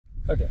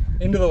Okay,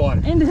 into the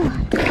water. Into the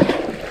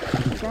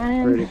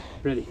water.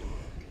 Ready.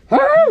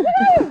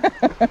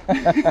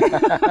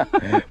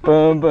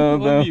 Boom,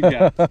 boom, boom. I love you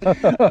guys.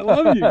 I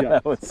love you guys.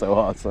 That was so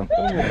awesome.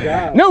 Oh my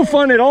God. No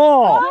fun at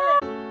all.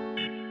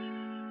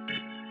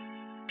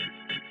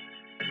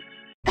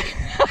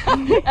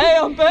 Hey,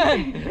 I'm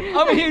Ben.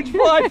 I'm a huge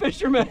fly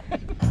fisherman.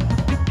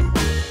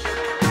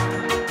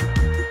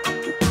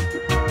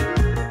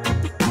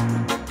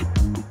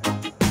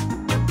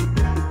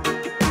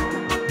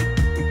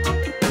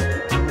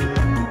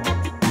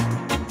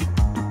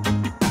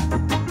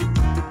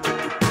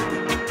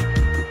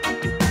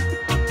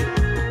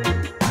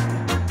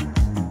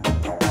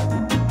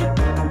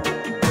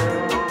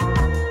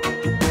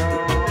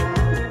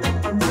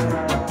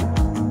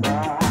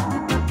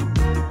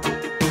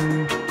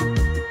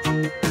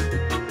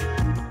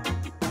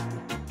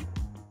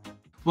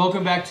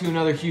 Welcome back to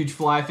another huge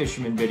fly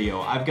fisherman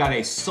video. I've got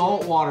a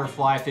saltwater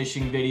fly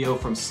fishing video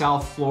from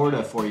South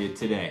Florida for you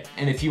today.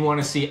 And if you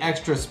want to see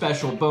extra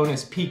special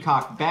bonus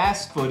peacock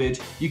bass footage,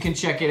 you can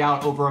check it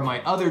out over on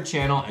my other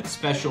channel at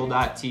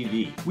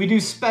special.tv. We do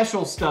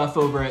special stuff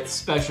over at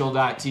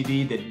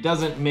special.tv that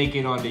doesn't make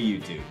it onto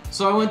YouTube.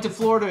 So I went to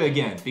Florida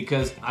again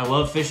because I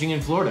love fishing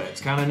in Florida.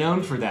 It's kind of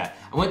known for that.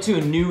 I went to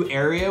a new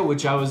area,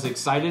 which I was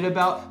excited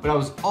about, but I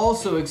was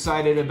also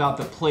excited about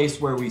the place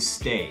where we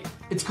stayed.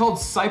 It's called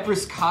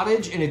Cypress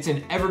Cottage and it's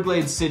in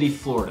Everglades City,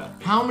 Florida.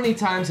 How many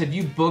times have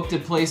you booked a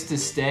place to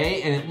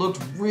stay and it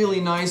looked really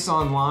nice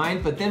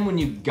online, but then when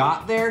you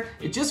got there,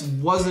 it just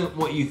wasn't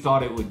what you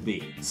thought it would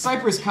be?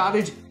 Cypress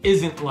Cottage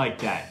isn't like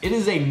that. It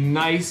is a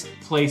nice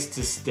place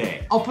to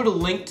stay. I'll put a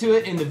link to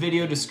it in the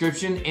video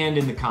description and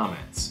in the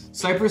comments.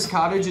 Cypress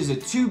Cottage is a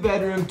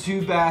 2-bedroom,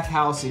 2-bath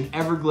house in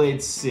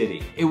Everglades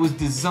City. It was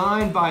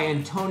designed by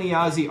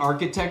Antoniazzi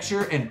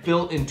Architecture and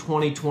built in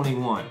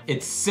 2021.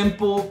 It's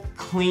simple,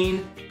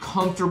 clean,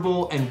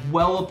 comfortable, and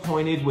well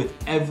appointed with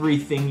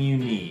everything you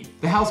need.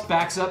 The house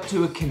backs up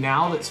to a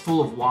canal that's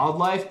full of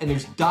wildlife and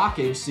there's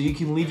dockage so you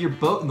can leave your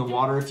boat in the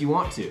water if you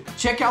want to.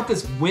 Check out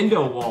this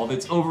window wall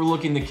that's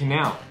overlooking the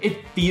canal.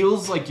 It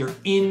feels like you're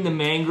in the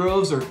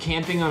mangroves or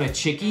camping on a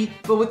chickie,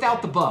 but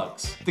without the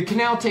bugs. The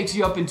canal takes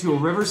you up into a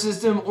river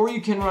system, or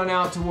you can run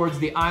out towards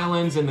the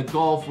islands and the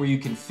Gulf where you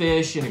can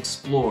fish and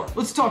explore.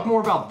 Let's talk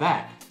more about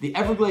that. The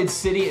Everglades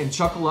City and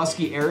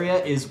Chokoloskee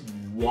area is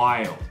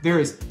wild. There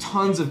is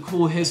tons of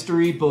cool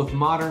history, both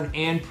modern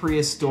and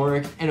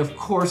prehistoric, and of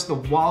course the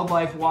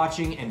wildlife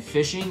watching and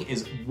fishing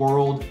is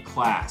world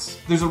class.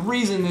 There's a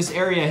reason this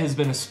area has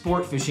been a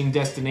sport fishing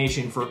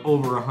destination for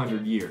over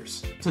 100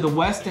 years. To the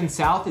west and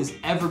south is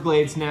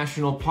Everglades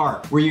National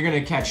Park, where you're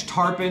gonna catch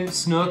tarpon,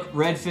 snook,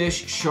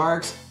 redfish,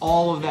 sharks,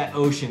 all of that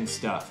ocean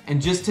stuff.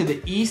 And just to the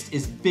east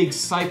is Big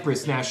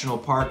Cypress National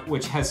Park,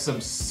 which has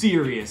some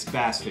serious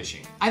bass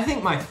fishing. I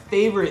think my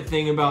favorite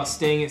thing about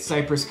staying at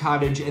Cypress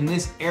Cottage in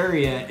this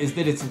area is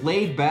that it's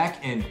laid back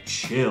and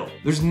chill.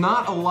 There's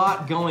not a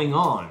lot going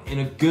on in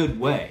a good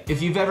way.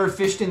 If you've ever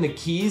fished in the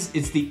Keys,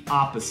 it's the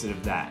opposite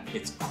of that.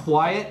 It's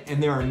quiet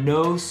and there are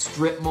no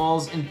strip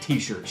malls and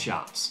t-shirt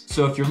shops.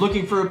 So if you're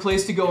looking for a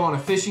place to go on a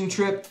fishing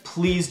trip,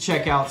 please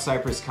check out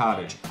Cypress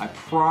Cottage. I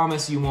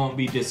promise you won't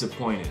be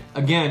disappointed.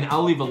 Again,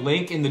 I'll leave a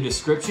link in the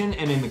description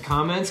and in the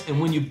comments,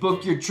 and when you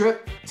book your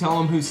trip, tell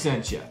them who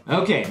sent you.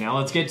 Okay, now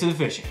let's get to the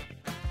fishing.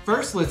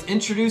 First, let's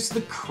introduce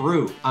the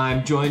crew.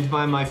 I'm joined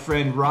by my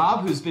friend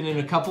Rob, who's been in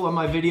a couple of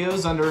my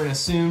videos under an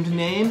assumed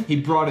name. He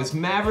brought his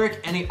Maverick,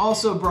 and he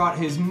also brought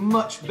his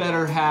much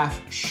better half,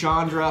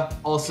 Chandra,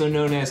 also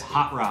known as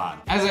Hot Rod.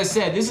 As I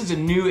said, this is a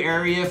new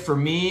area for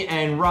me,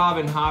 and Rob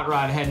and Hot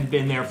Rod hadn't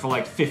been there for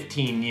like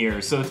 15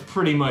 years, so it's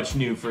pretty much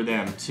new for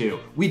them too.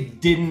 We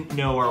didn't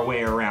know our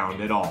way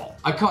around at all.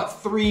 I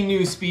caught 3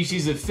 new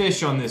species of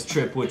fish on this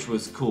trip, which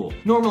was cool.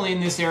 Normally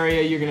in this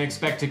area, you're gonna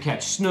expect to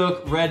catch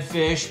snook,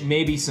 redfish,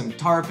 maybe some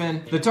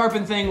tarpon. The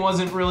tarpon thing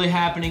wasn't really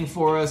happening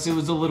for us. It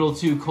was a little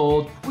too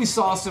cold. We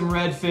saw some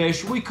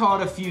redfish, we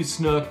caught a few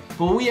snook,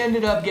 but we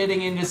ended up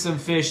getting into some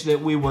fish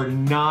that we were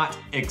not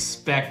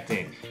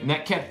expecting, and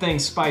that kept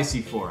things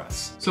spicy for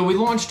us. So we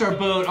launched our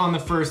boat on the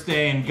first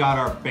day and got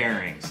our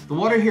bearings. The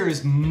water here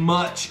is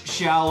much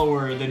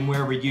shallower than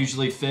where we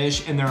usually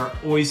fish, and there are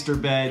oyster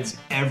beds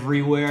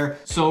everywhere,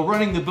 so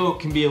running the boat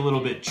can be a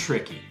little bit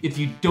tricky. If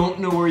you don't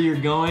know where you're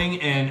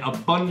going, an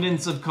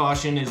abundance of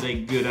caution is a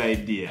good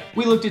idea.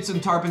 We looked at some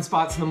tarpon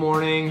spots in the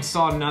morning,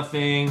 saw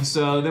nothing,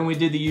 so then we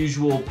did the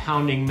usual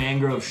pounding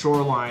mangrove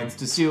shorelines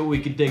to see what we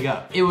could dig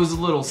up. It was a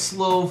little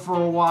slow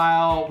for a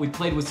while. We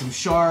played with some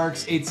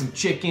sharks, ate some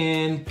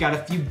chicken, got a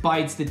few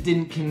bites that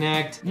didn't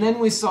connect, and then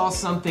we saw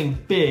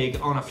something big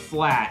on a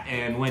flat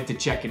and went to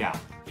check it out.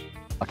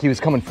 He was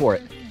coming for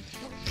it.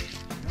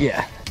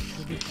 Yeah.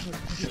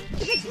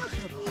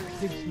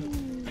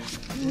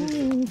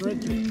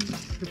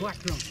 It's a black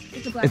drum.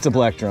 It's a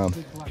black drum.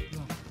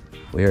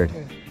 Weird.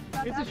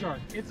 It's a shark.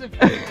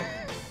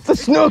 It's a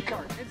snook.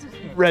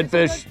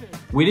 Redfish.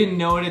 We didn't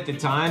know it at the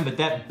time, but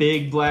that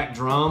big black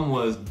drum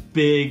was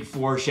big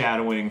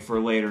foreshadowing for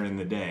later in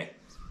the day.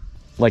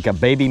 Like a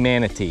baby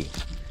manatee.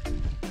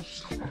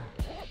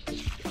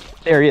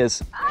 There he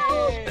is.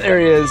 There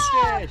he is.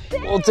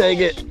 We'll take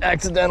it.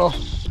 Accidental.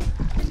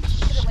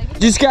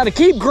 Just got to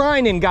keep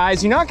grinding,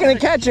 guys. You're not going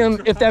to catch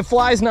him if that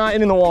fly's not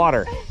in the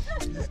water.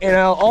 You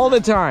know, all the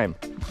time.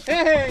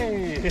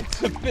 Hey,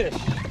 it's a fish.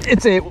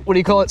 It's a, what do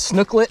you call it,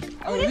 snooklet?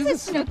 Oh, it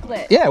is a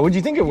snooklet. Yeah, what'd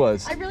you think it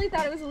was? I really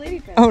thought it was a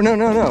ladyfish. Oh, no,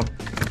 no, no.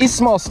 He's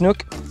small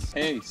snook.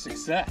 Hey,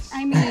 success.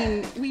 I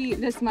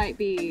mean, this might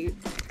be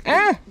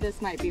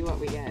what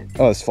we get.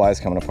 Oh, this fly's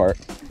coming apart.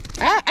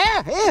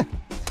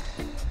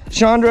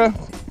 Chandra,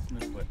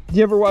 do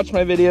you ever watch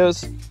my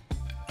videos?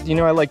 Do you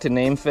know I like to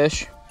name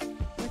fish?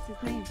 What's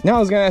his name? No, I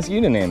was gonna ask you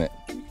to name it.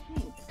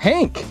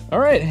 Hank. All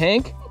right,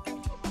 Hank.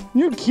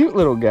 You're a cute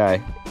little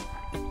guy.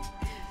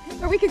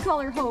 Or we could call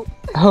her Hope.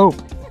 Hope,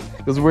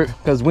 because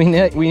we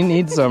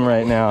need some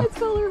right now. Let's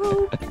call her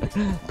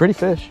Hope. Pretty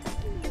fish.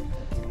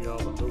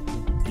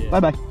 Bye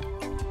bye.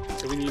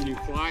 So we need a new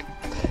fly.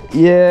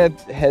 Yeah,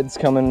 head's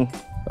coming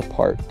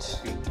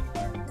apart.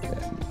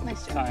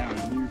 Nice job. Tie on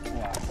a new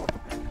fly.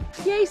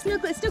 Yay,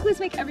 snooklets. Snooklets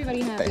make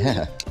everybody happy.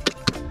 Yeah.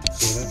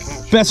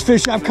 Best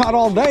fish I've caught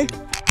all day.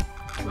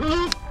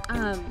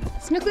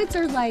 Snooklets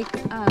are like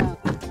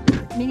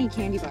mini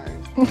candy bars.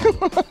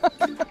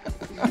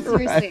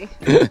 Seriously.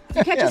 You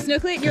catch a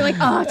snooklet and you're like,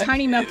 oh,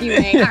 tiny Milky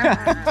Way.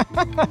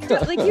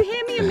 Like, you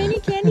hand me a mini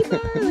candy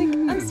bar? Like,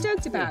 I'm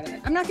stoked about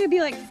it. I'm not going to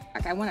be like,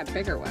 fuck, I want a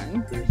bigger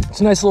one.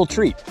 It's a nice little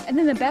treat. And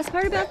then the best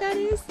part about that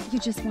is, you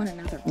just want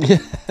another one. Yeah.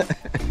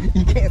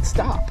 You can't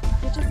stop.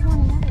 You just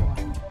want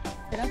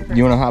another one.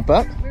 You want to hop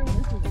up? Where was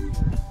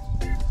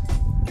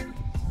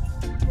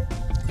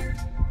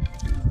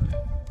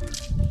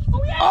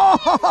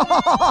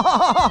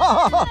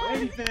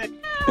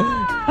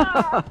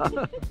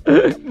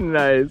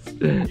Nice.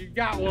 You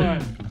got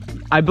one.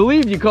 I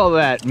believe you call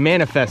that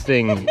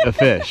manifesting a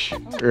fish,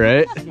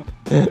 right?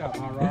 Good job,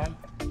 huh, Ron?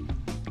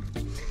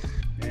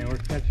 Man, we're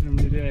catching them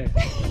today.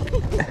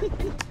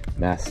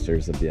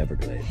 Masters of the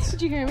Everglades.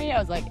 Did you hear me? I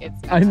was like, it's...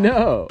 I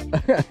know. Oh,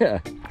 there they go.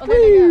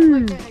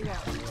 Look, there they go.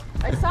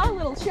 I saw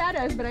little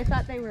shadows, but I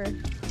thought they were...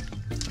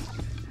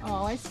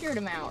 Oh, I scared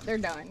them out. They're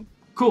done.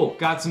 Cool,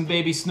 got some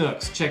baby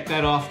snooks. Check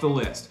that off the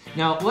list.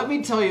 Now, let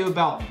me tell you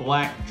about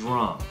black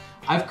drum.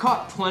 I've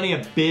caught plenty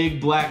of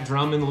big black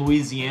drum in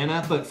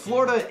Louisiana, but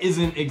Florida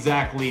isn't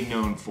exactly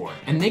known for it.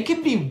 And they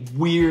can be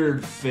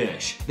weird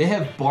fish. They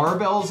have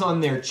barbels on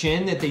their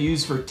chin that they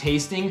use for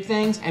tasting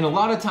things, and a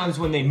lot of times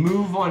when they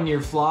move on your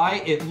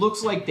fly, it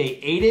looks like they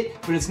ate it,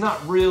 but it's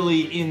not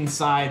really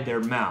inside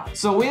their mouth.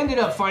 So we ended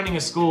up finding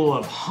a school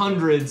of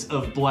hundreds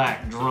of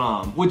black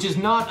drum, which is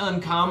not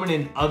uncommon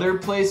in other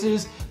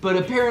places, but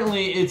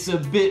apparently it's a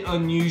bit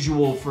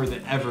unusual for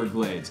the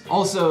Everglades.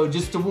 Also,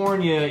 just to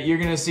warn you, you're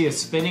gonna see a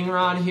spinning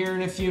rod here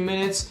in a few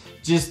minutes.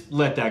 Just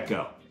let that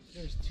go.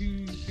 There's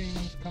two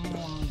things coming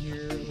along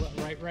here.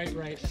 Right.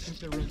 I think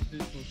they're roasted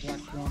with black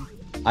drum.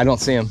 I don't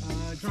see him.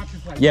 Drop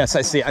your flag. Yes,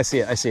 I see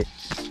it.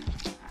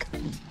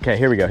 Okay,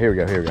 here we go.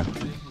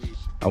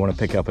 I want to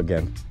pick up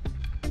again.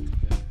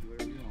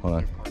 Hold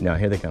on. No,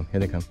 here they come.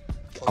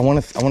 I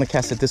want to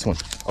cast at this one.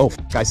 Oh,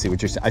 I see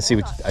what you see. I see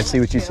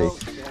what you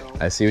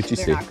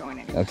see.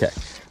 Okay.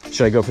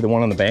 Should I go for the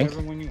one on the bank?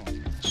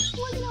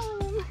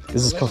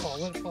 This is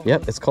called...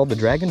 Yep, it's called the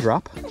Dragon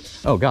Drop.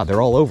 Oh God,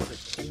 they're all over.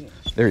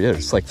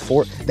 There's like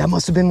 4. That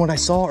must have been what I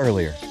saw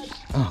earlier.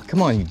 Oh,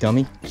 come on, you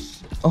dummy.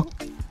 Oh,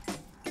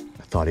 I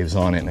thought he was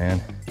on it, man.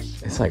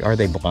 It's like, are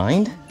they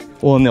blind?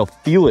 Well, and they'll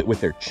feel it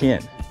with their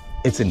chin.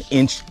 It's an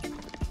inch.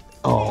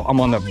 Oh, I'm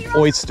on the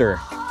oyster.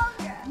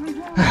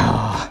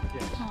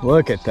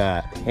 Look at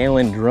that,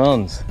 handling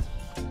drums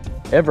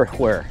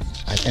everywhere.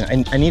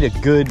 I need a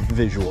good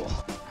visual.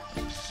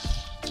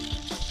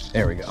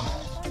 There we go.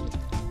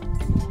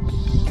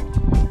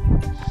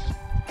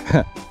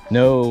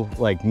 No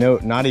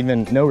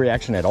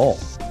reaction at all,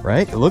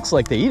 right? It looks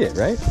like they eat it,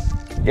 right?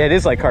 Yeah, it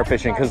is like carp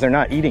fishing because they're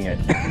not eating it.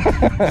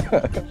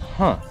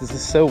 Huh, this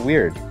is so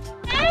weird.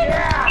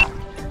 Yeah!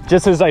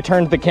 Just as I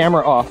turned the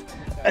camera off,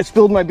 I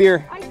spilled my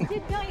beer.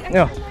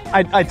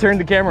 I turned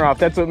the camera off,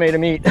 that's what made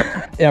him eat.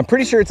 Yeah, I'm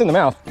pretty sure it's in the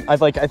mouth. I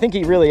think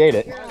he really ate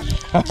it.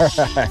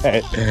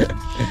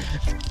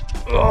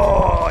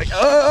 All right.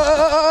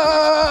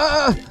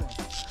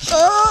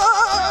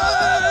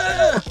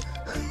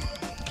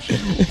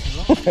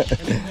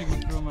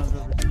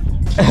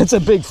 That's a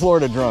big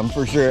Florida drum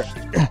for sure.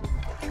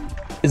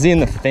 Is he in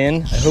the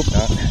fin? I hope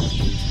not.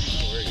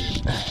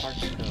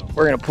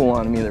 We're gonna pull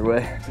on him either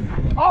way.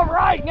 All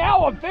right,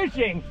 now I'm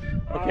fishing.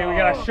 Okay, we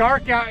got a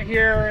shark out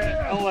here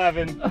at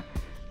 11.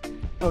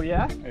 Oh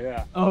yeah?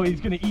 Yeah. Oh, he's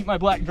gonna eat my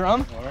black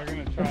drum? Well, we're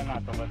gonna try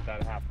not to let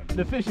that happen.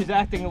 The fish is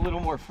acting a little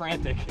more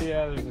frantic.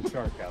 Yeah, there's a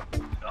shark out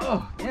there.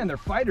 Oh, man, they're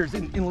fighters.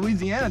 In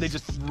Louisiana, they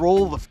just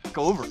roll the f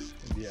over.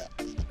 Yeah.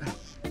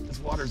 This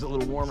water's a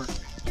little warmer.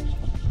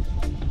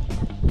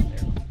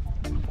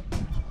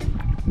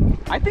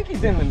 I think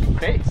he's in the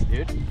face,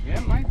 dude. Yeah,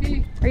 it might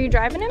be. Are you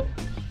driving him?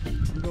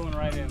 I'm going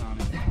right in on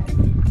it.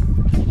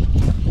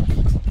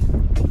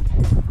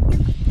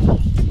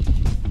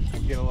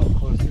 Get a little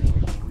closer and we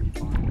can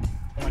refine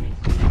when he's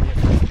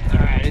All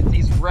right,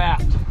 he's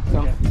wrapped.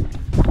 So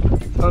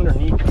it's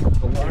underneath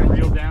the water.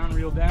 Reel down,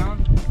 reel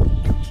down.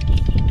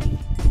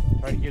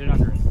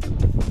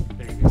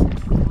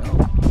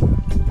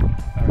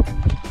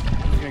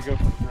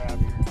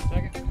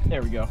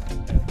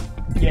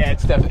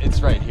 it's definitely,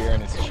 it's right here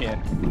in his chin.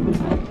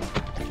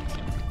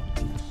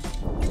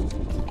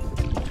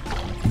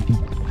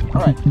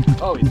 All right.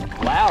 Oh, he's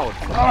loud.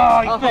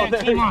 Oh, he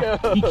came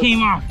off. He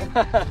came off.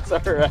 That's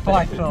all right.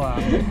 Fly fell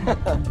out.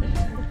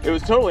 It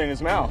was totally in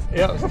his mouth.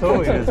 Yeah, it was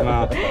totally in his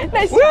mouth.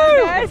 Nice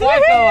job, guys. Fly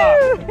fell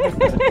out.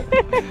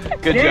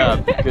 Good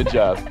job. Good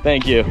job.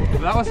 Thank you.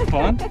 That was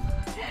fun.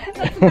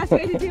 That's the best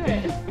way to do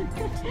it.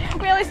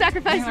 We only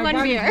sacrificed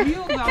one beer. I got his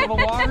wheels out of the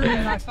water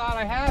and I thought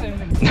I had him.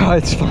 No,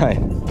 it's fine.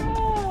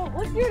 Oh,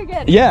 let's do it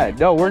again. Yeah,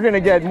 no, we're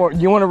gonna get more.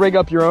 You want to rig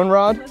up your own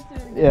rod? Let's do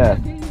it again. Yeah.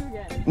 Do you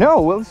again.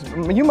 No, well,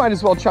 you might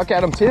as well chuck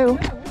at them too.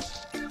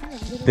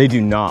 They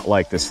do not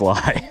like this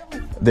fly.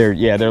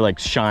 They're like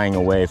shying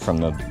away from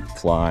the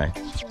fly.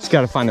 Just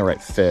got to find the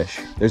right fish.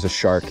 There's a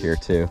shark here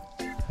too.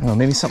 Oh,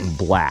 maybe something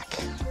black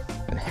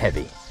and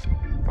heavy.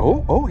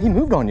 Oh, he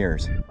moved on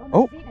yours.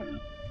 Oh.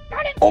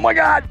 Oh my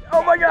God!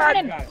 Oh my God!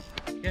 Got it.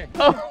 Okay.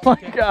 Oh my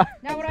God!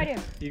 Now what do I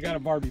do? You got a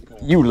Barbie pole.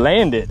 You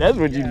land it. That's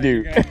what you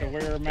do. You have to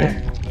wear a mat a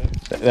little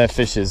bit. That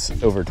fish is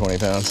over 20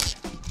 pounds.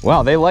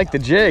 Wow, they like the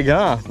jig,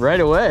 huh? Right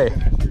away.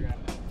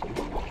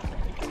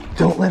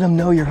 Don't let them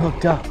know you're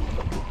hooked up.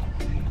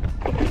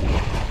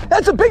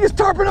 That's the biggest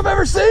tarpon I've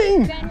ever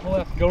seen. Go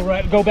left, go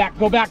right, go back,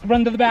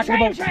 run to the back of the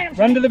boat.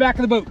 Run to the back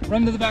of the boat.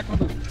 Run to the back of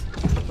the boat.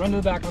 Run to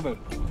the back of the boat.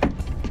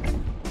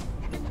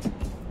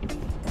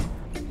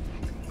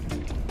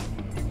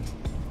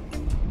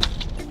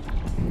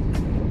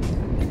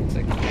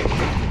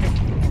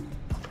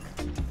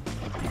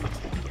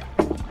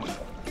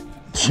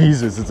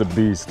 Jesus, it's a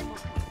beast.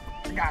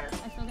 I got her.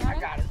 I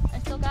got it. I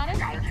still got it.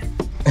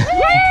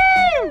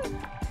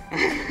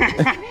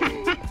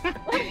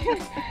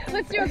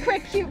 Let's do a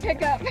quick cute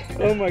pickup.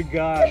 Oh my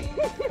God.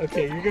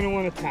 Okay, you're gonna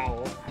want a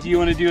towel. Do you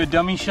want to do a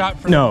dummy shot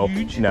for No, the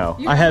huge? no,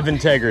 I have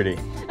integrity.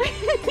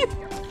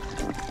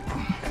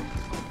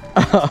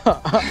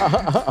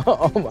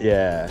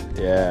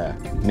 Yeah,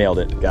 nailed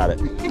it, got it.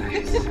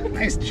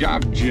 Nice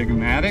job,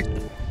 Jig-O-Matic.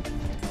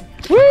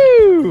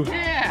 Woo!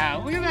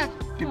 Yeah, look at that.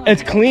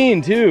 It's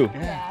clean too.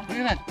 Yeah, look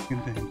at that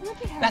fucking thing.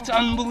 That's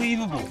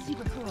unbelievable.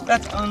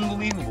 That's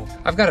unbelievable.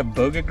 I've got a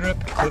boga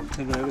grip hooked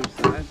to the other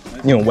side.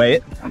 You know, weigh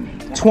it.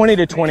 20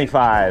 to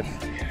 25.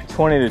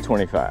 20 to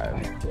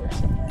 25.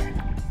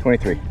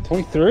 23.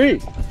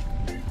 23.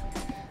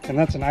 And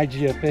that's an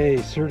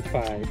IGFA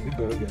certified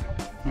boga.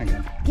 Oh my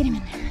God. Get him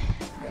in there.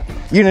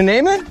 You gonna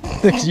name it?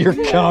 You're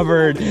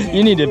covered.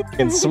 You need to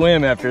fucking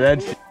swim after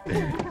that shit.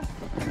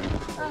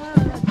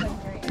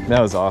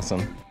 That was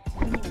awesome.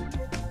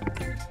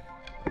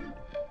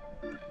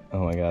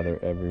 Oh my God, they're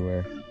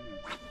everywhere.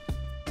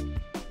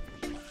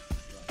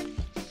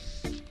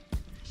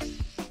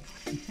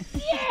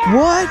 Yeah!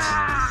 What?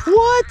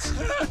 What?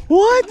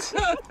 What?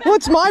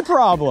 What's my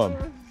problem?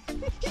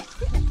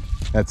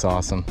 That's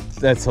awesome.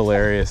 That's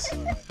hilarious.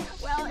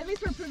 Well, at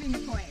least we're proving the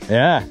point.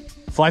 Yeah.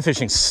 Fly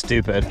fishing's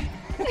stupid.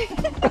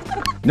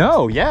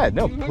 No,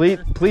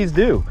 please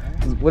do.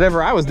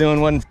 Whatever I was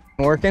doing wasn't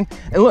working.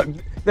 And look,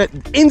 that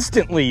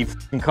instantly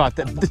caught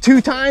the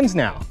 2 times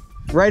now.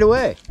 Right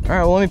away. All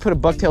right, well, let me put a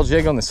bucktail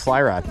jig on this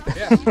fly rod.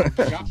 Yeah.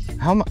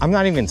 I'm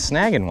not even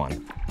snagging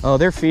one. Oh,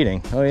 they're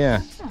feeding. Oh,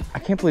 yeah. I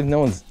can't believe no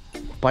one's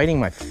biting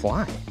my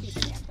fly.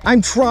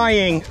 I'm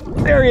trying.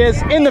 There he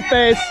is, in the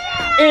face.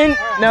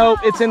 No,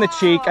 it's in the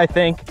cheek, I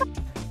think.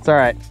 It's all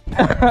right.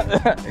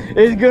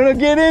 It's gonna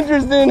get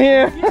interesting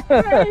here.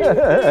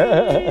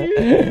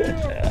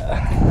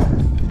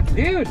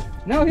 Dude,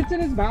 no, it's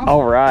in his mouth.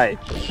 All right.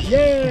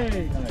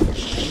 Yay!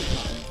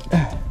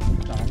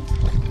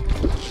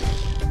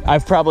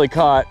 I've probably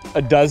caught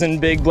a dozen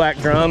big black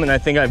drum, and I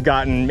think I've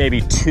gotten maybe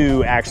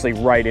 2 actually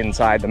right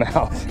inside the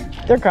mouth.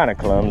 They're kind of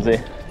clumsy.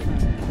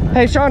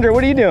 Hey, Chandra,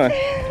 what are you doing?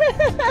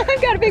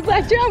 I've got a big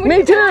black drum.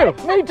 Me too.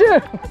 Me too.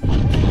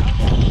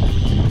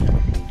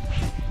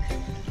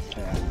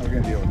 Yeah, we're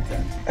gonna deal with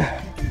that.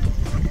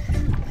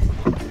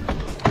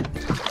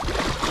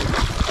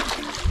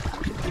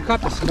 You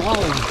caught the small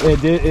one.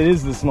 It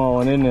is the small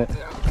one, isn't it?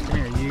 Come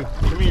here, you.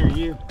 Come here,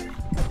 you.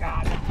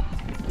 Got it.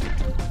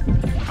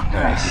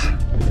 Nice.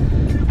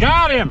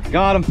 Got him!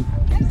 Got him.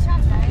 Nice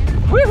job, guys.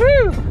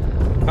 Woohoo!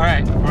 All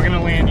right, we're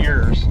gonna land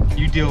yours.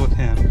 You deal with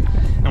him.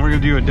 And we're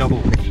gonna do a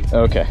double fish.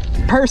 Okay.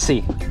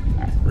 Percy. All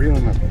right, reel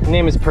him up. His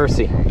name is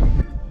Percy.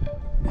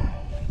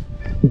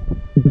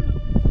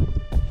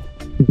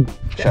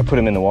 Should I put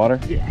him in the water?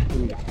 Yeah.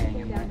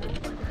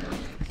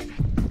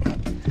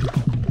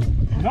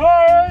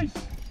 Nice!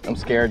 I'm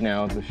scared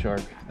now of the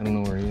shark. I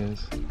don't know where he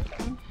is.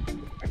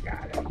 I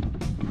got it.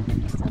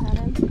 Still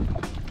have him?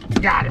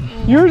 Got him.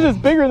 Yours is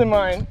bigger than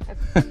mine.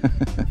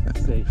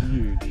 Say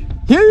huge.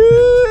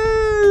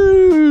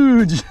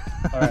 Huge!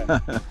 All right,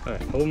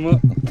 hold him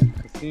up.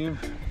 Let's see him.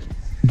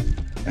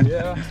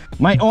 Yeah.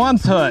 My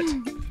arm's hurt.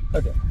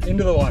 Okay,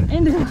 into the water.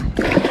 Into the water.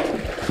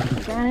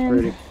 Got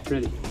him.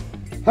 Pretty.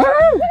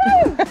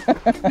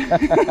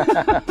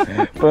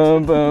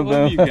 Boom, boom, I love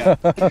boom. you guys.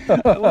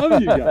 I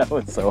love you guys. That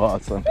was so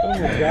awesome. Oh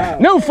my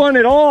God. No fun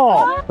at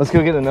all. Let's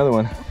go get another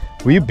one.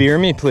 Will you beer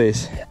me,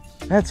 please?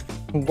 That's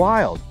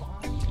wild.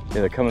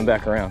 Yeah, they're coming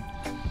back around.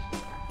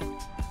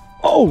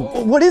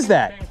 Oh, what is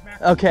that?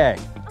 Okay.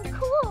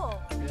 Oh,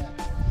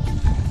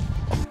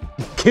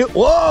 cool.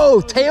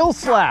 Whoa, tail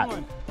slap.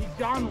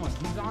 He's on one.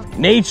 He's on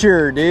one.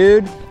 Nature,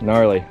 dude.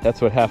 Gnarly.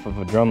 That's what half of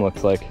a drum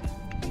looks like.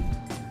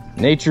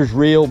 Nature's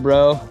real,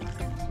 bro.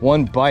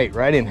 One bite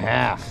right in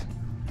half.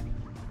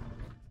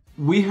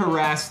 We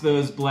harassed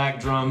those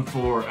black drum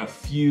for a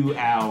few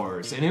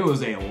hours, and it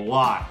was a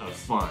lot of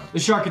fun. The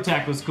shark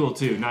attack was cool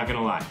too, not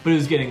gonna lie. But it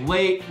was getting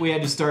late, we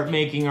had to start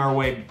making our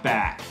way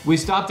back. We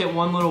stopped at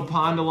one little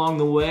pond along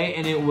the way,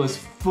 and it was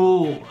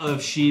full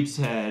of sheep's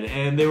head,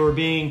 and they were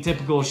being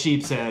typical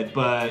sheep's head,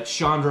 but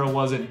Chandra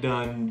wasn't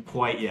done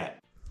quite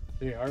yet.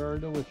 They are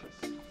delicious.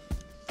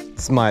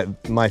 It's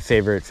my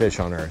favorite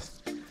fish on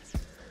earth.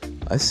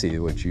 I see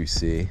what you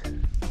see.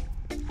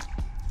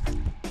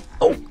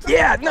 Oh,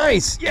 yeah,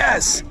 nice,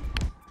 yes.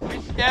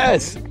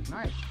 Yes.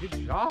 Nice,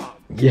 good job.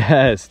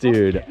 Yes,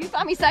 dude. You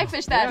saw me sight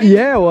fish that.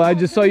 Yeah, well, I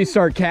just saw you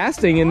start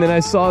casting and then I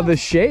saw the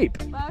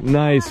shape.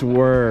 Nice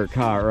work,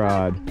 Hot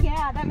Rod.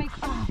 Yeah, that makes,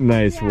 oh,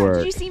 Nice yeah. work.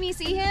 Did you see me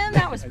see him?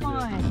 That was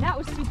fun. That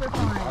was super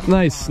fun.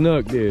 Nice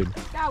snook, dude.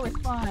 That was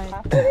fun.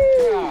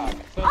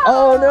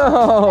 Oh,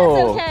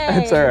 no. That's okay.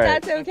 That's all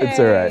right. That's okay. It's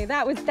all right.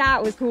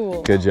 That was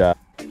cool. Good job.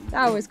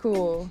 That was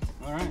cool.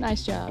 All right.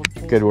 Nice job.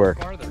 Good work.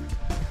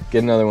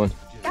 Get another one.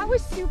 That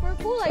was super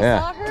cool. I Yeah.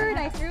 saw her and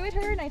I threw at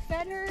her and I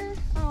fed her.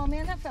 Oh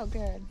man, that felt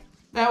good.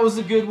 That was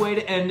a good way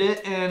to end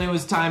it, and it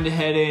was time to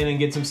head in and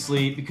get some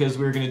sleep because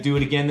we were gonna do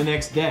it again the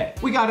next day.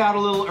 We got out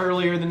a little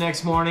earlier the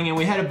next morning and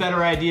we had a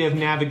better idea of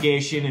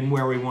navigation and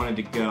where we wanted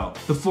to go.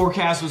 The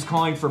forecast was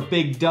calling for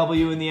big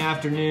W in the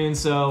afternoon,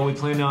 so we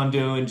planned on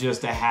doing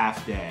just a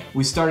half day.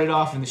 We started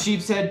off in the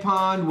Sheep's Head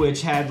Pond,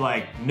 which had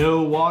like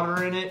no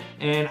water in it,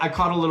 and I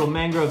caught a little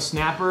mangrove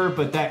snapper,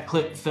 but that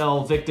clip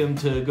fell victim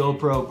to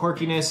GoPro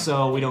quirkiness,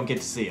 so we don't get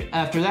to see it.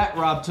 After that,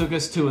 Rob took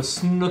us to a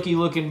snooky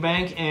looking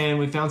bank and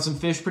we found some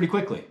fish pretty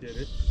quickly. Did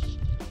it.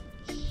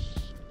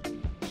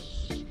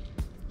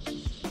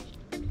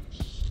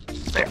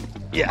 There.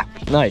 Yeah.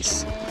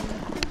 Nice.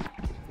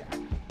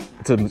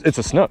 It's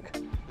a snook.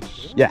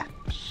 Yeah.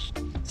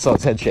 So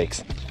its head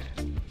shakes.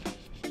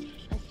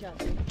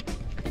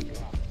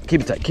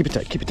 Keep it tight. Keep it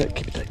tight. Keep it tight.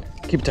 Keep it tight.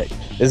 Keep it tight.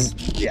 This is,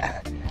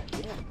 yeah.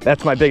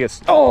 That's my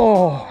biggest.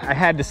 Oh, I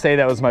had to say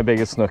that was my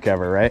biggest snook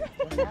ever, right?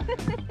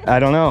 I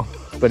don't know,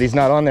 but he's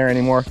not on there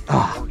anymore.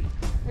 Oh,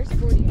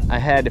 I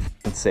had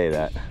to say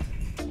that.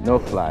 No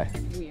fly.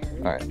 Weird.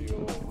 All right,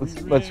 let's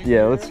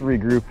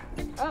regroup.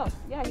 Oh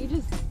yeah,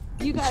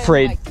 you got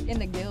Frayed. it like in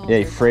the gills. Yeah,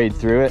 he or frayed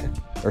something. through it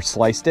or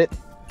sliced it.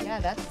 Yeah,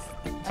 that's.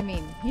 I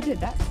mean, he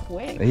did that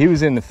quick. He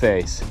was in the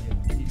face.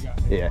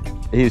 Yeah,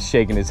 he was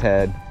shaking his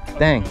head.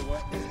 Dang,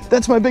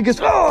 that's my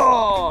biggest.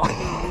 Oh!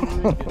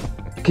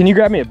 Can you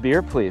grab me a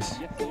beer, please?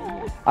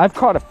 I've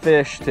caught a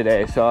fish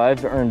today, so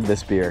I've earned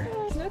this beer.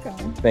 Snook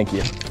on. Thank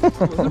you.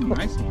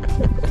 Nice one.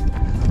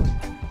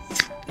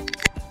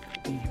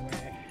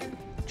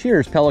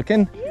 Cheers,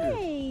 pelican.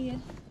 Yay!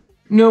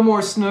 No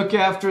more snook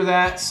after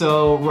that,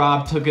 so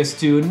Rob took us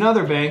to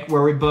another bank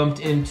where we bumped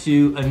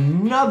into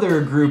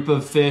another group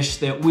of fish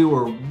that we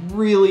were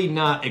really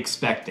not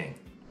expecting.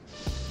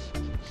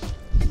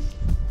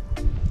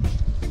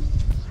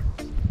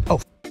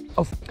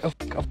 Oh,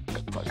 fuck.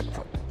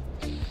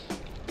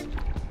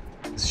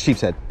 It's a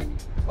sheep's head.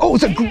 Oh,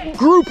 it's a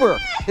grouper.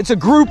 It's a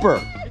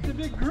grouper. It's a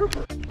big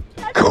grouper.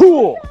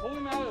 Cool. Pull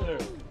him out of there.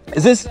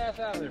 Is this? Pull his ass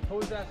out of there.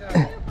 Pull his ass out of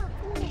there.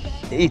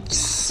 He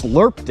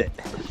slurped it.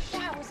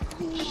 That was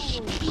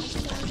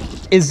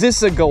cool. Is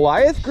this a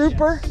Goliath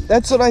grouper?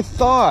 That's what I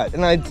thought.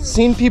 And I'd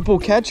seen people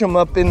catch them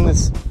up in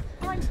this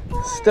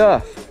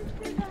stuff.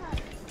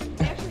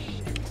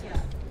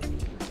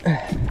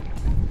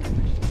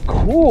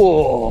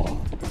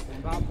 Cool.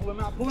 Pull him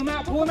out, pull him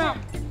out, pull him out.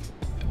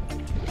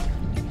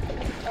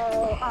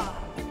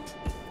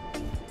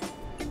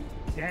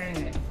 Dang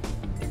it.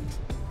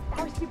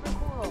 That was super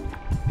cool.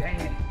 Dang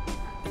it.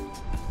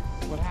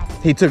 What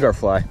happened? He took our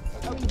fly.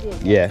 Oh, he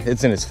did. Yeah,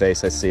 it's in his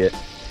face. I see it.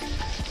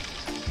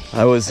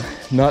 I was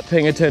not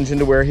paying attention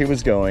to where he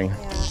was going. Yeah,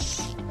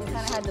 we kind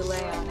of had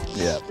delay on it.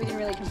 Yeah. We didn't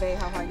really convey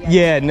how hard. Yet.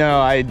 Yeah,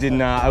 no, I did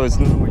not. I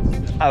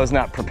was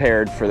not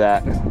prepared for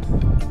that.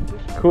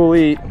 Cool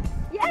eat.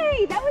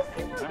 Yay! That was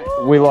super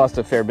cool. We lost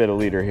a fair bit of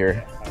leader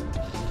here.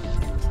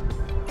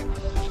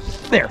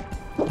 There.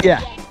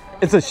 Yeah.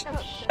 It's a.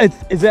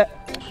 Is that?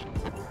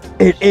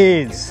 It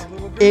is.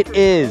 It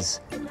is.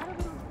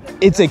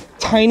 It's a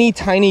tiny,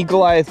 tiny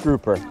Goliath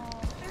grouper.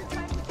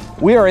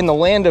 We are in the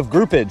land of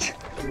groupage.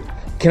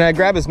 Can I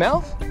grab his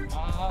mouth?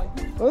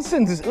 Let's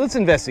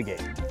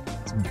investigate.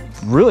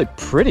 It's really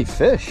pretty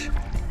fish.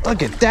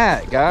 Look at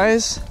that,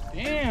 guys.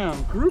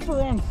 Damn, grouper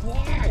on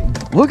fly.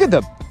 Look at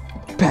the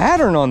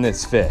pattern on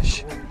this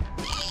fish.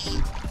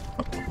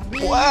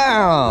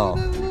 Wow.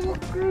 Little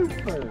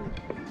grouper.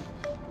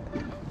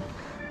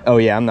 Oh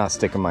yeah, I'm not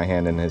sticking my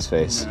hand in his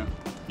face. No,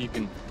 you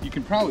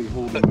can probably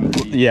hold him.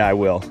 Yeah, I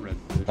will.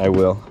 I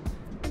will.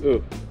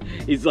 Ooh.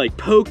 He's like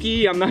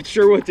pokey. I'm not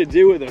sure what to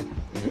do with him.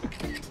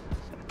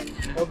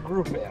 A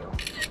grouper.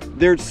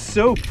 They're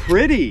so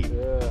pretty.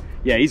 Yeah.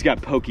 Yeah, he's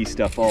got pokey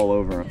stuff all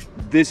over him.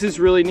 This is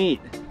really neat.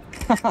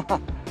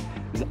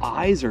 His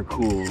eyes are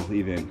cool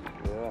even.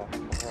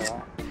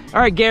 Yeah.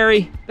 All right,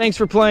 Gary, thanks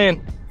for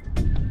playing.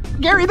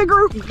 Gary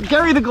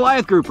the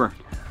Goliath grouper.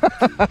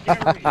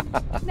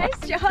 Nice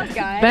job,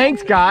 guys.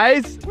 Thanks,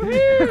 guys.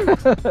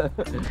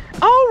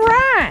 All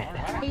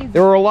right.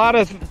 There were a lot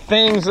of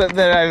things that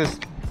I was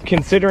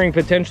considering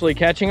potentially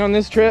catching on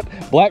this trip.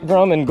 Black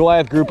drum and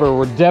Goliath grouper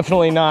were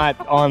definitely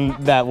not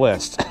on that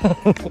list.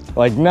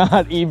 Like,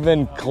 not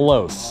even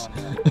close.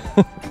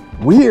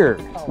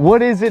 Weird.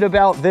 What is it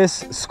about this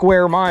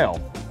square mile?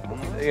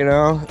 You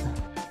know?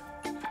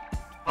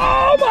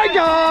 Oh my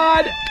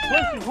God!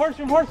 Horse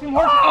him.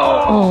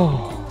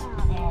 Oh.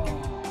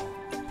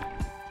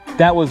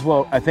 That was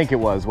what I think it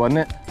was,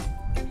 wasn't it?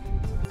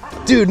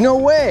 Dude, no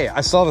way!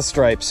 I saw the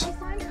stripes.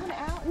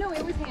 No,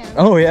 it was him.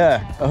 Oh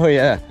yeah, oh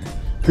yeah.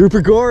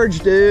 Grouper Gorge,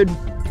 dude.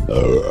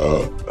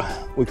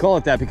 We call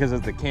it that because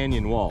of the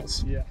canyon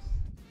walls. Yeah.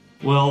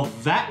 Well,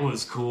 that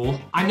was cool.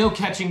 I know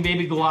catching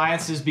baby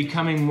Goliaths is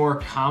becoming more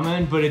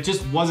common, but it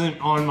just wasn't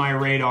on my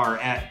radar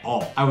at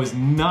all. I was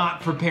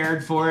not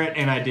prepared for it,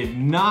 and I did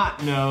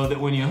not know that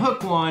when you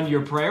hook one,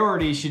 your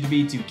priority should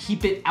be to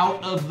keep it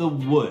out of the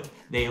wood.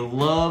 They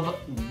love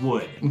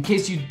wood. In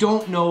case you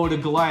don't know what a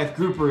Goliath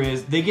grouper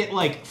is, they get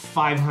like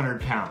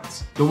 500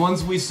 pounds. The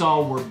ones we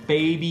saw were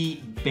babies.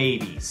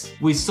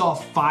 We saw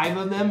 5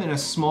 of them in a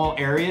small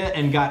area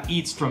and got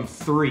eats from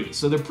 3,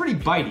 so they're pretty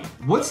bitey.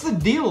 What's the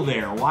deal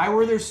there? Why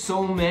were there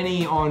so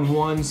many on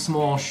one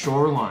small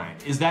shoreline?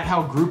 Is that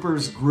how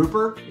groupers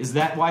grouper? Is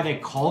that why they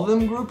call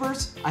them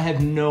groupers? I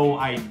have no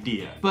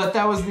idea. But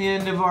that was the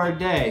end of our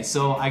day,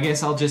 so I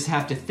guess I'll just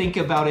have to think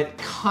about it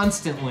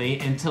constantly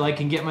until I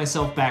can get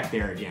myself back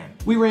there again.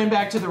 We ran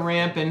back to the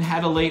ramp and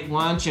had a late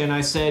lunch, and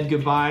I said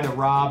goodbye to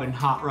Rob and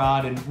Hot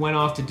Rod and went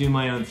off to do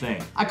my own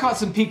thing. I caught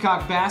some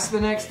peacock bass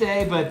the next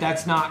day, but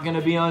that's not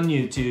gonna be on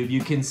YouTube.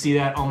 You can see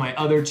that on my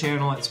other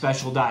channel at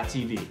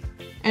special.tv.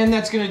 And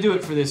that's gonna do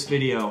it for this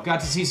video. Got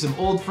to see some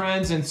old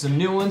friends and some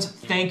new ones.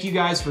 Thank you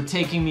guys for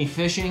taking me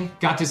fishing.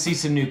 Got to see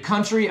some new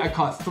country. I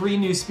caught 3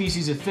 new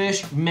species of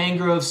fish: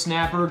 mangrove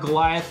snapper,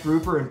 Goliath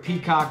grouper, and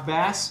peacock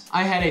bass.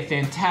 I had a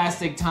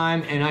fantastic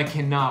time and I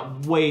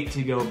cannot wait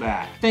to go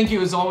back. Thank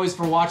you as always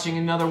for watching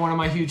another one of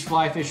my huge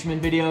fly fisherman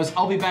videos.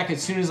 I'll be back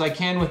as soon as I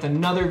can with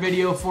another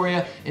video for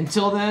you.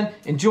 Until then,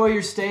 enjoy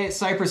your stay at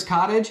Cypress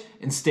Cottage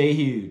and stay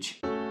huge.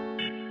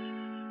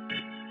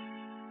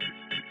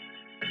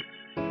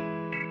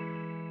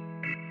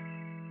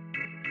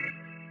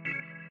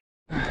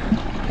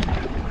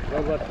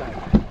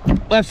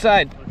 Left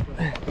side.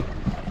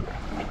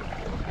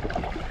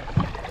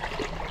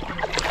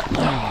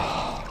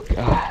 Oh,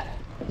 God.